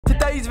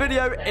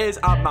video is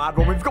a mad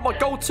one. We've got my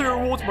Gold 2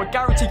 rewards, my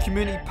Guaranteed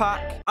Community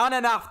Pack. And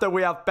then after,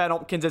 we have Ben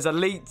Hopkins'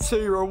 Elite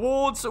 2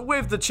 rewards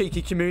with the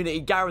cheeky Community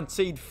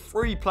Guaranteed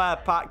free player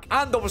pack.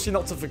 And obviously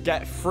not to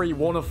forget, free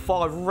 1 of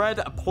 5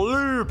 red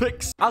blue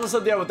picks. As I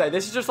said the other day,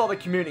 this is just like the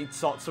Community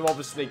TOTS. So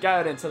obviously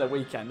going into the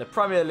weekend, the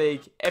Premier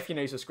League, if you're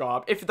new,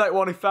 subscribe. If you don't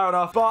want to, fair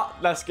enough. But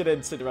let's get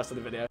into the rest of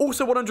the video.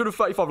 Also,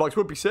 135 likes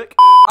would be sick.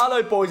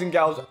 Hello, boys and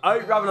girls. I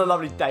hope you're having a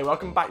lovely day.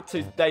 Welcome back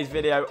to today's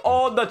video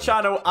on the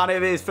channel. And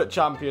it is FUT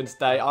Champions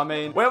Day. I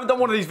mean, we haven't done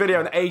one of these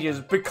videos in ages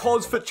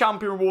because FUT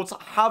Champion rewards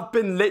have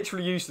been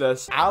literally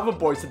useless. However,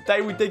 boys,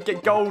 today we did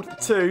get Gold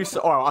 2. So,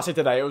 oh, I say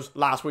today, it was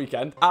last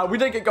weekend. We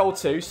did get Gold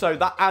 2, so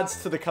that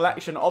adds to the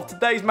collection of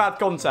today's mad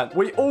content.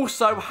 We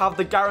also have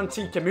the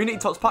Guaranteed Community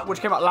TOTS pack, which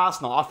came out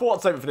last night. I thought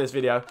I'd save it for this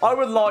video. I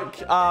would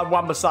like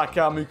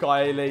Wan-Bissaka,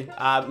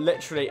 Mukaele,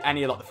 literally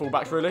any of like the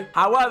fullbacks, really.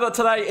 However,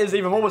 today is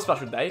even more of a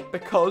special day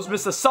because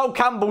Mr. Sol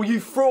Campbell, you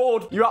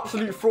fraud. You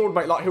absolute fraud,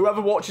 mate. Like, whoever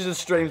watches the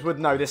streams would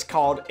know this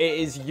card. It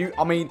is you.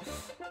 I mean,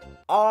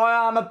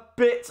 I am a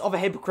bit of a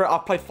hypocrite.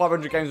 I've played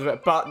 500 games with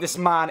it, but this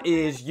man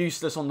is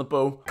useless on the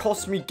ball.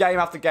 Costs me game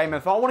after game. And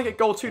if I want to get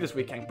Gold 2 this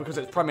weekend because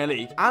it's Premier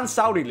League and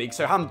Saudi League,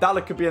 so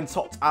Hamdallah could be in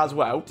TOTS as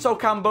well. Sol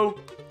Campbell,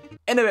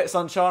 in a bit,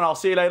 sunshine. I'll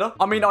see you later.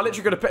 I mean, I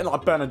literally could have put in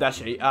like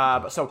Bernadeschi,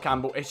 but Sol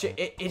Campbell,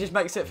 it just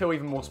makes it feel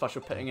even more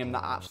special putting in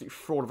that absolute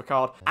fraud of a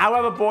card.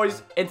 However,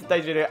 boys, in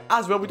today's video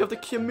as well, we do have the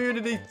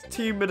Community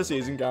Team of the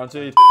Season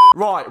guaranteed.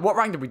 Right, what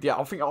rank did we get?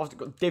 I think I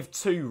got Div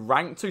 2,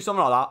 rank 2,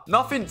 something like that.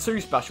 Nothing too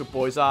special,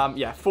 boys.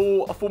 Yeah,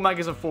 4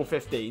 megas and 4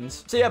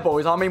 15s. So yeah,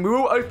 boys, I mean, we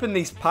will open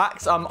these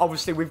packs.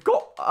 Obviously, we've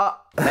got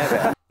there we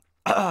are.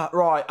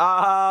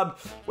 Right,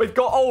 we've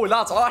got, oh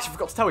lads, I actually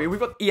forgot to tell you, we've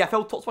got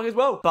EFL TOTS pack as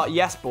well. But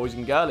yes, boys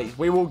and girlies,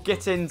 we will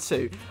get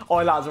into,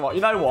 oh lads, right,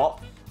 you know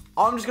what?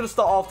 I'm just going to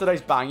start off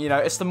today's bang. You know,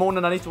 it's the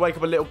morning, I need to wake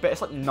up a little bit.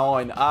 It's like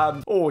 9.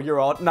 Oh, you're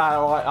odd.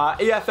 No, right.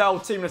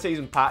 EFL Team of the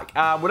Season pack.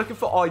 We're looking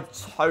for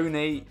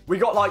Tony. We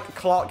got like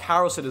Clark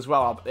Harrison as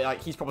well.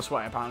 Like, he's probably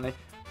sweating apparently.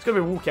 It's going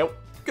to be a walkout.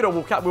 Good old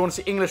walkout. We want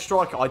to see English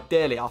striker,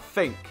 ideally, I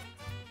think.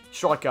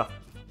 Striker.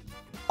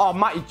 Oh,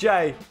 Matty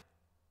J.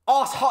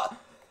 Oh, it's hot.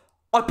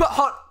 I put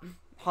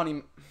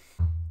Honey.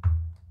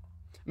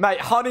 Mate,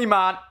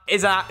 Honeyman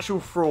is an actual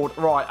fraud.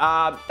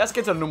 Right, let's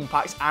get to the normal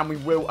packs and we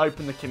will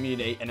open the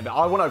community in a bit.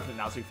 I want to open it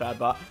now, to be fair,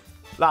 but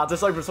lads,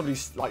 let's open some of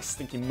these like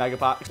stinking mega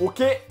packs.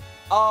 Okay.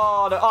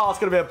 Oh, no. Oh, it's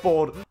going to be a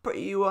board.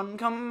 Pretty one,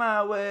 come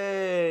my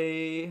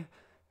way.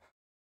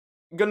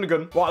 Gun.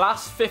 Right,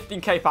 last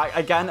 15k pack.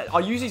 Again, I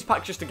use these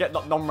packs just to get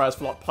like non-res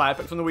for like player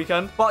picks on the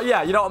weekend. But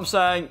yeah, you know what I'm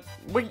saying?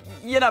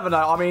 You never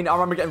know. I mean, I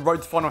remember getting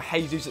Road to Final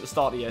Jesus at the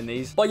start of the year in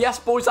these. But yes,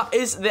 boys, that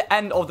is the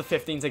end of the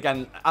 15s.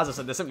 Again, as I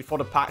said, they're simply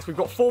fodder packs. We've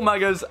got 4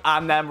 megas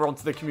and then we're on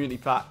to the community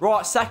pack.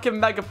 Right, second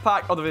mega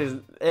pack of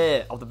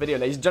the video,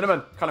 ladies and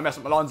gentlemen. Kind of messed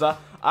up my lines there.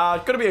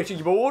 Gonna be a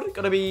cheeky board.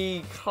 Gonna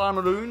be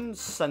Cameroon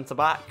centre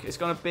back. It's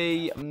gonna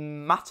be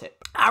Matip.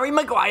 Harry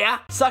Maguire.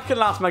 Second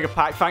last mega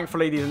pack.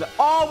 Thankfully, these.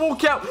 Oh,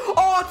 walk out.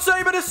 Oh,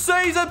 team of the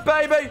season,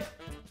 baby.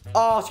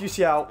 Oh, it's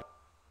UCL.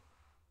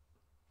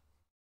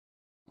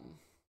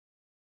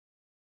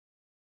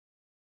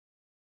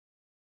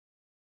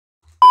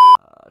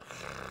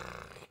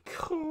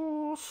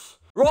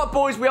 Right,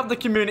 boys, we have the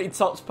Community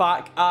TOTS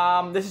pack.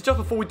 This is just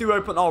before we do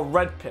open our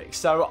red picks.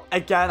 So,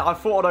 again, I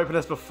thought I'd open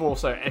this before.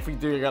 So, if we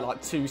do get,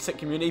 like, 2 sick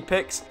community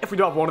picks. If we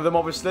do have one of them,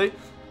 obviously.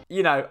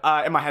 You know,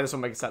 in my head, it's not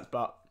making sense,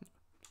 but,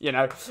 you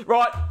know.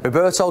 Right.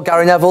 Roberto,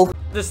 Gary Neville.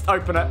 Just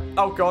open it.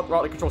 Oh, God.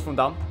 Right, the controls from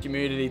down.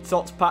 Community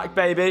TOTS pack,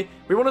 baby.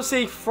 We want to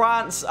see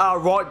France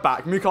right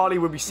back. Mukaele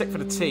would be sick for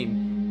the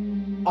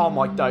team. Oh,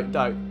 my, don't.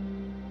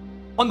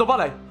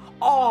 Ondobale.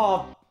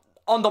 Oh,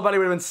 Ondobale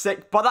would have been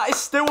sick. But that is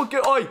still a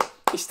good... Oi.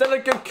 It's still a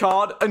good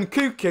card. And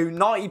Cuckoo,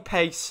 90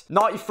 pace,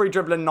 93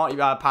 dribbling, 90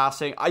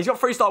 passing. He's got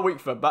 3-star weak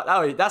foot, but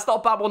no, that's not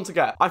a bad one to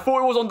get. I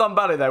thought it was on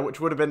Dembele, though, which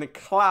would have been the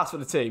class for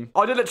the team.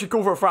 I did literally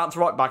call for a France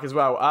right back as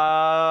well.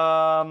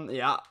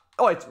 Yeah.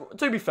 Oh, wait,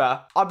 to be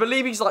fair, I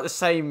believe he's like the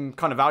same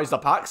kind of values as the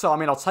pack, so I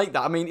mean, I'll take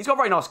that. I mean, he's got a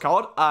very nice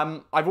card.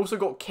 I've also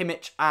got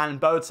Kimmich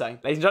and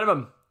Boateng. Ladies and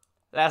gentlemen,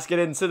 let's get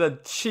into the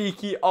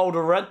cheeky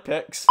older red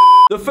picks.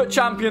 The FUT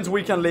Champions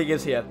Weekend League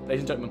is here, ladies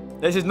and gentlemen.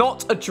 This is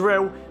not a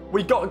drill.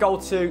 We got a goal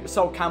to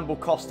Sol Campbell,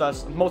 cost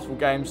us multiple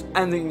games,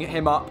 ending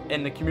him up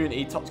in the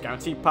Community TOTS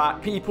Guarantee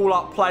pack. People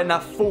are playing their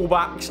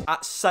fullbacks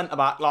at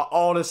centre-back. Like,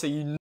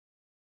 honestly,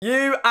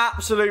 you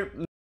absolute...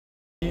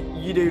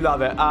 You do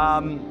love it.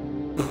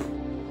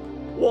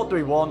 What do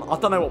we want? I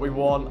don't know what we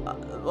want.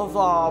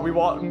 We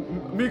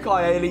want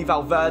Mukaele,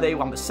 Valverde,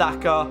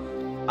 Wan-Bissaka,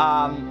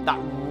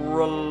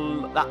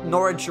 that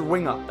Norwich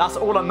winger. That's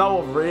all I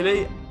know of,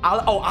 really.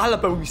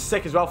 Alaba will be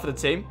sick as well for the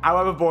team.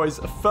 However, boys,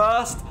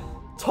 first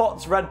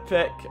TOTS red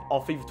pick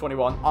of FIFA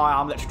 21.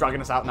 I am literally dragging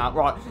this out now.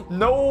 Right,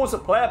 No's a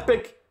player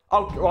pick.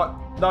 Oh, right,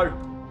 no.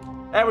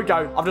 There we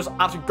go. I've just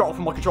actually got off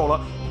from my controller.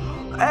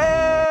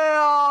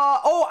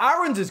 Oh,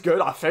 Aaron's is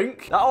good, I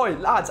think. Oi,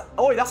 lads.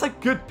 Oi, that's a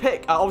good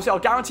pick. Obviously, our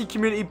guaranteed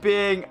community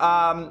being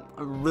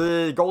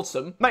really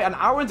Goldsome. Mate, and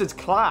Aaron's is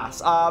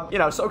class. You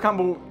know, Sol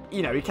Campbell,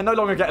 you know, he can no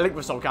longer get a link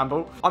with Sol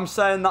Campbell. I'm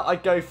saying that I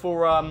go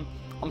for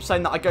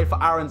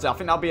Aaron's. I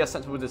think that'll be a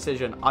sensible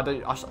decision.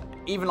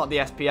 Even like the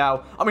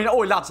SPL. I mean, oh,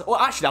 lads. Well,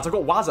 actually, lads, I've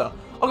got Wazza.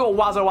 I've got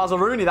Wazza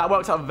Rooney. That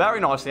works out very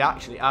nicely,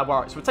 actually.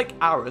 Right, so we'll take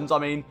Aaron's. I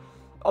mean,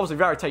 obviously,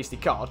 very tasty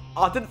card.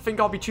 I didn't think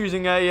I'd be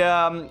choosing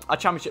a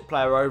championship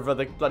player over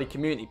the bloody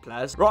community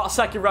players. Right,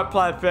 second red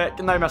player pick.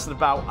 No messing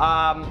about.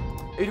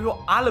 Who do we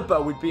got?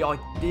 Alaba would be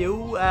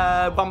ideal.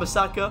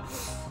 Wan-Bissaka.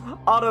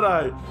 I don't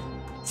know.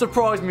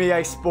 Surprise me,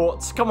 EA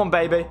Sports. Come on,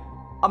 baby.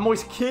 I'm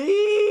always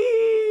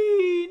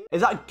keen.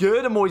 Is that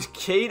good? I'm always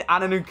keen.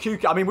 And an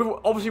Nkunku. I mean, we've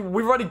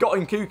already got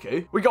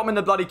Nkunku. We got him in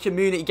the bloody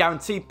community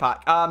guaranteed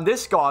pack.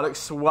 This guy looks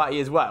sweaty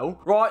as well.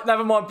 Right,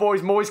 never mind,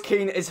 boys. Moise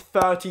Keane is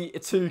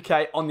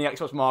 32k on the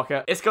Xbox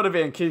market. It's got to be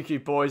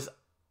Nkunku, boys.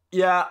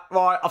 Yeah,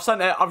 right. I've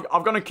sent it. I've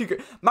gone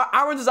Nkunku.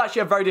 Aaron's is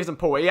actually a very decent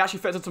pull. He actually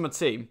fits into my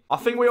team. I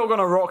think we're all going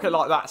to rock it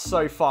like that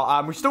so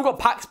far. We've still got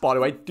packs, by the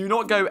way. Do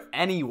not go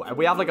anywhere.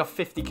 We have like a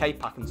 50k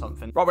pack and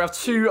something. Right, we have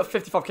two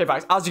 55k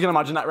packs. As you can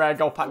imagine, that rare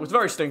gold pack was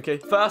very stinky.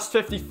 First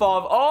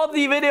 55 of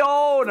the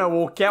video. No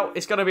walkout.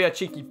 It's going to be a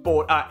cheeky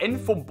board.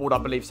 Inform board, I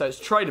believe. So it's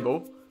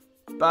tradable.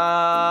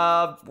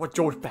 What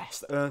George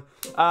Best? It's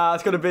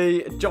going to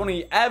be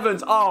Johnny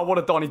Evans. Oh, what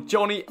a Donny.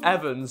 Johnny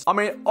Evans. I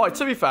mean, oh,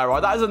 to be fair, right,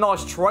 that is a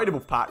nice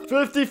tradable pack.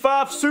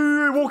 55,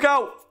 walk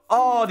out.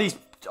 Oh, these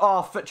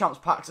FUT Champs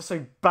packs are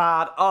so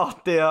bad. Oh,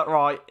 dear.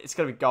 Right, it's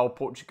going to be gold,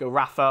 Portugal,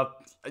 Rafa.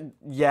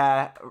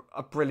 Yeah,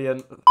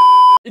 brilliant.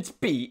 It's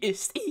B,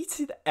 it's E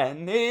to the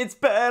N. It's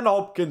Ben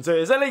Hopkins.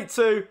 It's Elite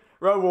 2.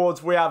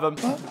 Rewards, we have them.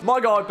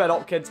 My guy, Ben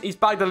Hopkins, he's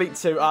bagged Elite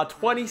 2,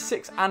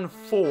 26 and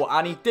 4.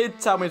 And he did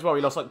tell me as well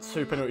he lost like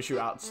 2 penalty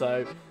shootouts.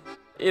 So,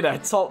 you know,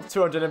 top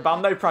 200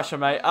 inbound. No pressure,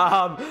 mate.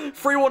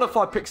 3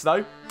 5 picks,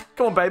 though.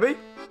 Come on, baby.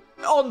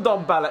 On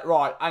Don Bellet.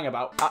 Right, hang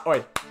about.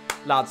 Wait,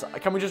 lads,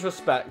 can we just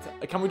respect?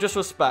 Can we just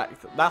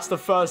respect? That's the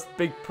first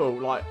big pull,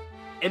 like,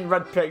 in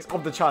red picks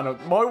of the channel.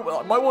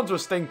 My ones were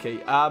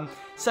stinky.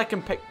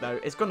 Second pick, though,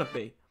 is going to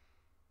be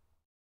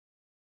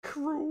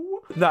Cruel.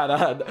 No,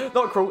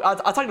 not Cruel.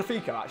 I take the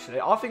Fico,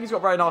 actually. I think he's got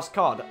a very nice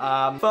card.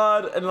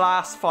 Third and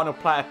last final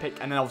player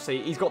pick, and then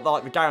obviously he's got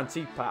the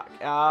guaranteed pack.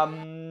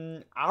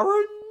 Aaron's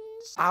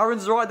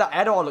right. That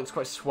Edouard looks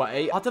quite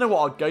sweaty. I don't know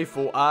what I'd go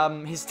for.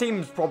 His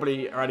team's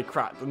probably already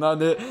cracked. No,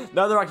 the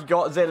rank he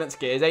got,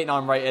 Zelensky is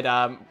 89 rated.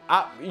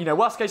 You know,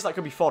 worst case that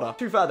could be fodder.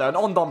 Too fair though, and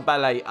Ondon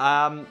Bele.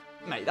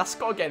 Mate, that's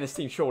got to get in his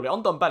team, surely.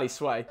 On Belly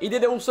sway. He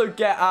did also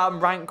get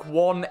rank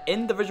 1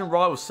 in Division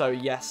Rivals. So,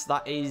 yes,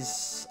 that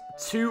is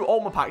 2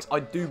 Ultimate Packs, I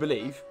do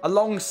believe.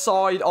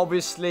 Alongside,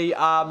 obviously,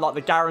 like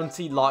the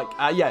guaranteed, yeah,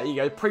 there you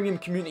go. Premium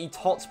Community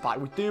TOTS pack.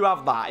 We do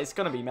have that. It's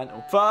going to be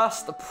mental.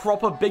 First, the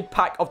proper big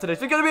pack of today.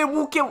 It's going to be a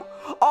walkout.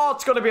 Oh,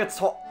 it's going to be a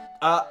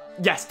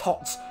yes,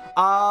 TOTS.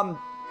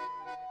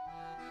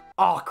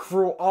 Oh,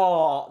 Cruel.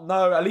 Oh,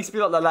 no. At least be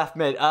like the left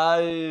mid.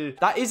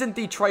 That is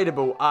indeed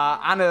tradable.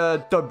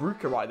 Anna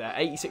Dobruka right there.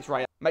 86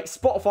 rate. Mate,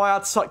 Spotify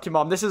ad suck your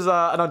mum. This is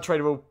an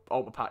untradeable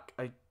Ultimate pack.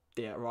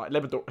 Yeah, right.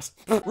 Liberdoris.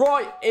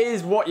 Right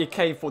is what you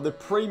came for. The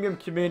Premium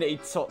Community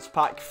TOTS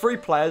pack. 3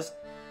 players.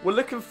 We're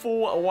looking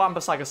for a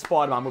Wan-Bissaka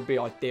Spider-Man would be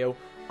ideal.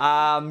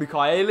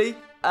 Mukaeli.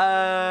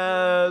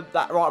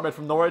 That right mid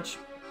from Norwich.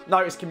 No,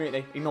 it's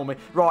Community. Ignore me.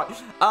 Right.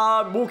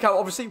 Walkout,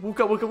 obviously.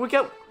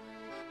 Walkout.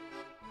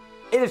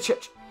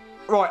 Iličić.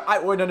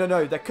 Right, wait,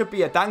 no. There could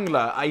be a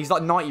dangler. He's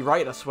like 90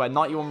 rated, I swear.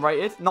 91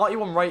 rated.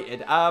 91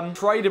 rated.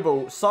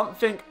 Tradable.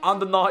 Something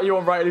under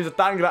 91 rated who's a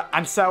dangler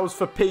and sells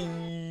for peas.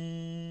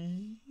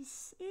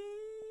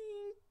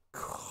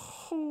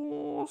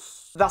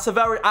 That's a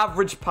very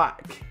average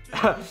pack.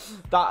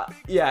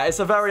 Yeah, it's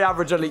a very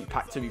average elite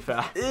pack, to be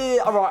fair.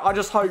 Alright, I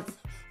just hope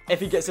if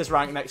he gets this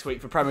rank next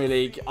week for Premier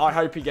League, I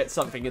hope he gets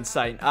something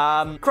insane.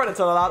 Credit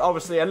to the lad,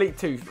 obviously, Elite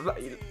 2.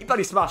 He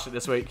bloody smashed it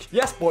this week.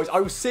 Yes, boys, I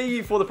will see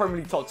you for the Premier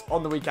League TOTS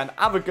on the weekend.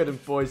 Have a good one,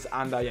 boys.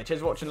 And, yeah,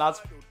 cheers for watching,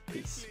 lads.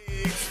 Peace.